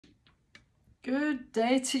Good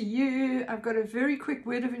day to you. I've got a very quick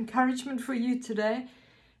word of encouragement for you today,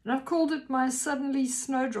 and I've called it my suddenly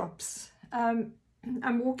snowdrops. I'm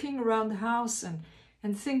walking around the house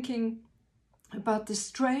and thinking about the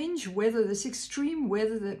strange weather, this extreme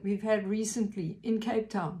weather that we've had recently in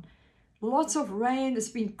Cape Town. Lots of rain. It's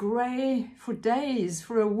been grey for days.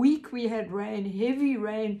 For a week we had rain, heavy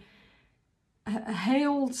rain,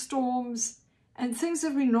 hailstorms, and things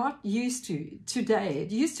that we're not used to today.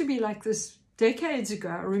 It used to be like this decades ago.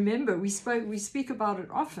 I remember we speak about it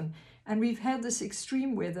often, and we've had this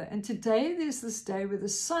extreme weather. And today there's this day where the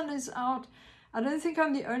sun is out. I don't think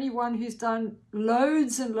I'm the only one who's done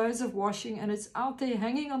loads and loads of washing, and it's out there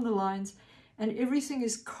hanging on the lines, and everything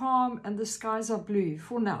is calm and the skies are blue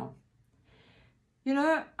for now. You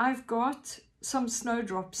know, I've got some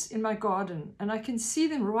snowdrops in my garden, and I can see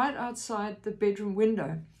them right outside the bedroom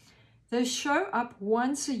window. They show up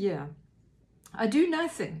once a year. I do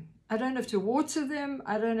nothing. I don't have to water them.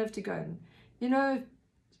 I don't have to go and,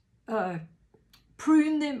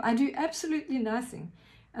 prune them. I do absolutely nothing.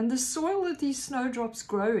 And the soil that these snowdrops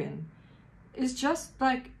grow in is just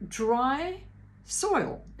like dry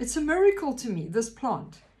soil. It's a miracle to me, this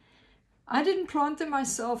plant. I didn't plant them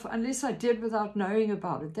myself unless I did without knowing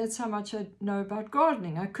about it. That's how much I know about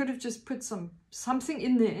gardening. I could have just put something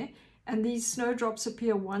in there, and these snowdrops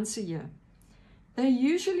appear once a year. They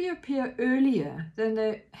usually appear earlier than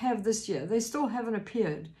they have this year. They still haven't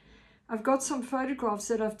appeared. I've got some photographs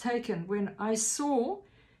that I've taken when I saw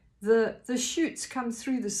the shoots come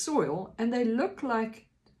through the soil, and they look like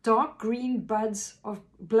dark green blades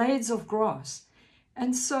of grass.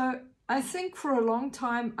 And so I think for a long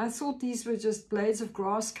time I thought these were just blades of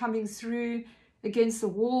grass coming through against the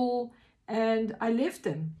wall, and I left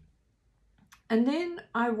them. And then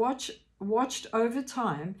I watched over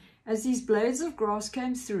time as these blades of grass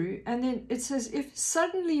came through, and then it's as if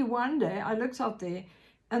suddenly one day I looked out there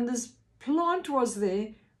and this plant was there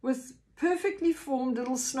with perfectly formed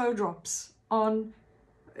little snowdrops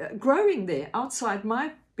growing there outside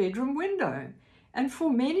my bedroom window. And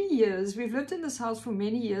for many years, we've lived in this house for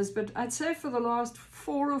many years, but I'd say for the last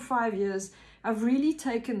 4 or 5 years, I've really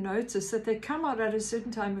taken notice that they come out at a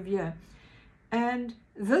certain time of year. And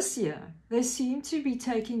this year, they seem to be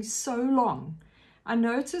taking so long. I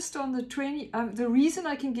noticed on the the reason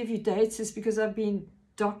I can give you dates is because I've been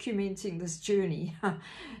documenting this journey.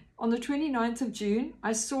 On the 29th of June,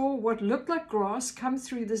 I saw what looked like grass come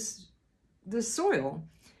through the soil.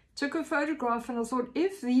 Took a photograph, and I thought,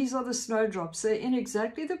 if these are the snowdrops, they're in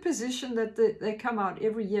exactly the position that they come out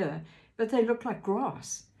every year, but they look like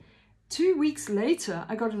grass. 2 weeks later,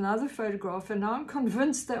 I got another photograph, and now I'm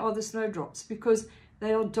convinced they are the snowdrops because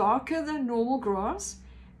they are darker than normal grass,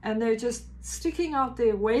 and they're just sticking out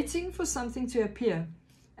there waiting for something to appear.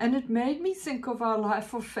 And it made me think of our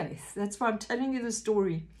life of faith. That's why I'm telling you the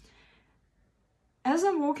story. As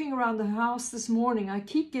I'm walking around the house this morning, I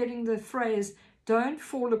keep getting the phrase, "Don't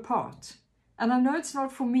fall apart." And I know it's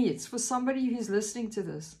not for me, it's for somebody who's listening to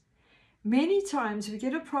this. Many times we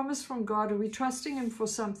get a promise from God, or we're trusting Him for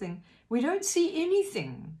something. We don't see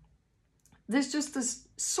anything. There's just this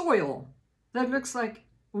soil that looks like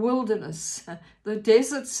wilderness, the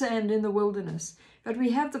desert sand in the wilderness. But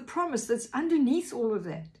we have the promise that's underneath all of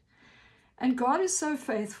that. And God is so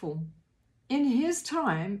faithful. In His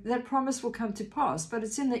time, that promise will come to pass, but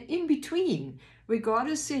it's in the in-between where God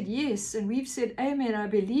has said yes, and we've said, amen, I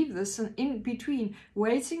believe this, and in between,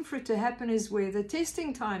 waiting for it to happen is where the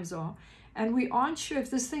testing times are, and we aren't sure if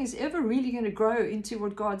this thing is ever really going to grow into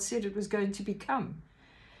what God said it was going to become.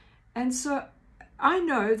 And so I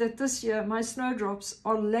know that this year my snowdrops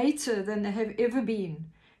are later than they have ever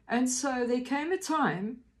been. And so there came a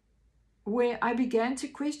time where I began to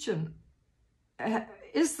question,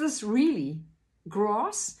 is this really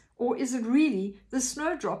grass, or is it really the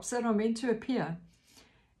snowdrops that are meant to appear?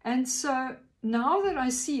 And so now that I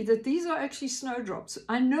see that these are actually snowdrops,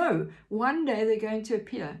 I know one day they're going to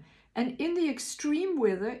appear. And in the extreme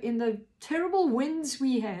weather, in the terrible winds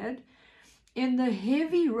we had, in the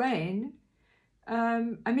heavy rain,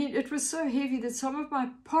 I mean, it was so heavy that some of my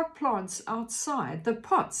pot plants outside, the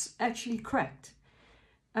pots actually cracked.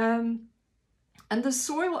 And the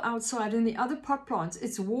soil outside in the other pot plants,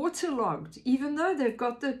 it's waterlogged, even though they've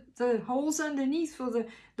got the holes underneath for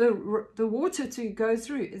the water to go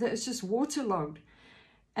through. It's just waterlogged.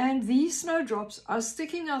 And these snowdrops are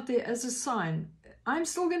sticking out there as a sign. I'm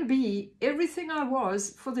still going to be everything I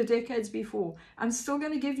was for the decades before. I'm still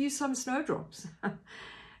going to give you some snowdrops.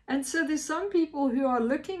 And so there's some people who are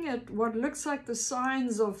looking at what looks like the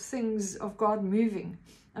signs of things of God moving.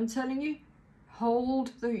 I'm telling you,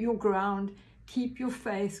 hold your ground. Keep your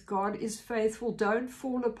faith. God is faithful. Don't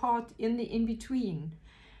fall apart in the in-between.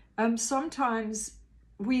 Sometimes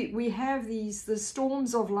we have the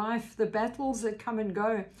storms of life, the battles that come and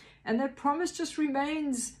go, and that promise just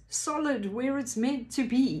remains solid where it's meant to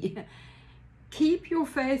be. Keep your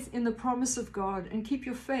faith in the promise of God, and keep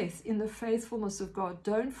your faith in the faithfulness of God.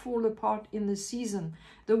 Don't fall apart in the season.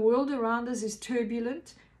 The world around us is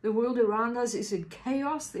turbulent. The world around us is in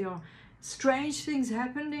chaos. There are strange things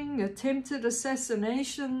happening, attempted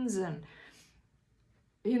assassinations, and,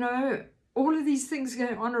 you know, all of these things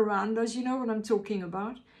going on around us. You know what I'm talking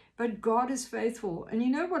about. But God is faithful. And you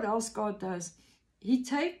know what else God does? He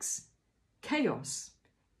takes chaos,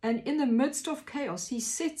 and in the midst of chaos, he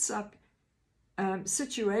sets up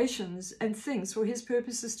situations and things for his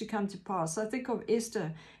purposes to come to pass. I think of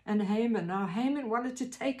Esther and Haman. Now, Haman wanted to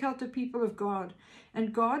take out the people of God,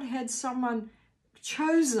 and God had someone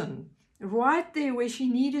chosen right there where she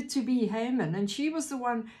needed to be, Haman, and she was the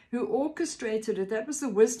one who orchestrated it. That was the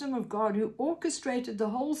wisdom of God, who orchestrated the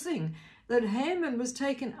whole thing, that Haman was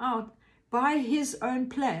taken out by his own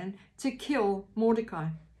plan to kill Mordecai.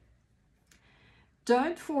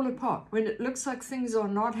 Don't fall apart when it looks like things are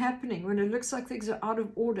not happening, when it looks like things are out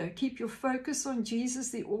of order. Keep your focus on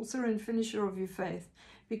Jesus, the author and finisher of your faith,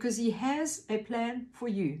 because he has a plan for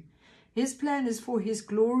you. His plan is for his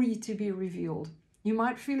glory to be revealed. You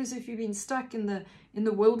might feel as if you've been stuck in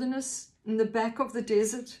the wilderness, in the back of the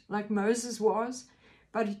desert, like Moses was,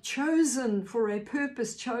 but chosen for a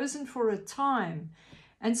purpose, chosen for a time.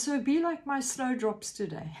 And so be like my snowdrops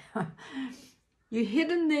today. You're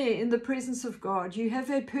hidden there in the presence of God. You have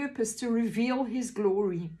a purpose to reveal his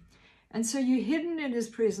glory. And so you're hidden in his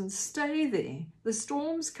presence. Stay there. The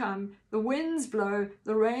storms come, the winds blow,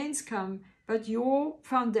 the rains come, but your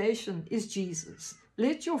foundation is Jesus.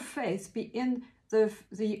 Let your faith be in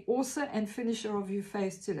the author and finisher of your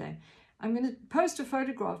faith today. I'm going to post a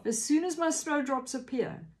photograph. As soon as my snowdrops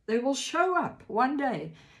appear, they will show up one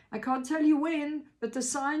day. I can't tell you when, but the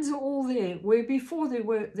signs are all there, where before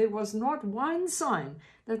there was not one sign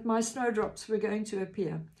that my snowdrops were going to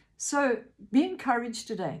appear. So be encouraged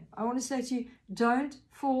today. I want to say to you, don't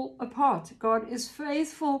fall apart. God is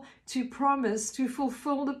faithful to promise, to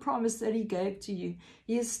fulfill the promise that he gave to you.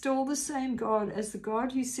 He is still the same God as the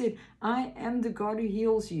God who said, I am the God who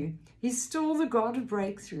heals you. He's still the God of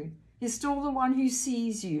breakthrough. He's still the one who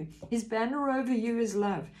sees you. His banner over you is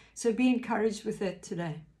love. So be encouraged with that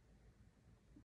today.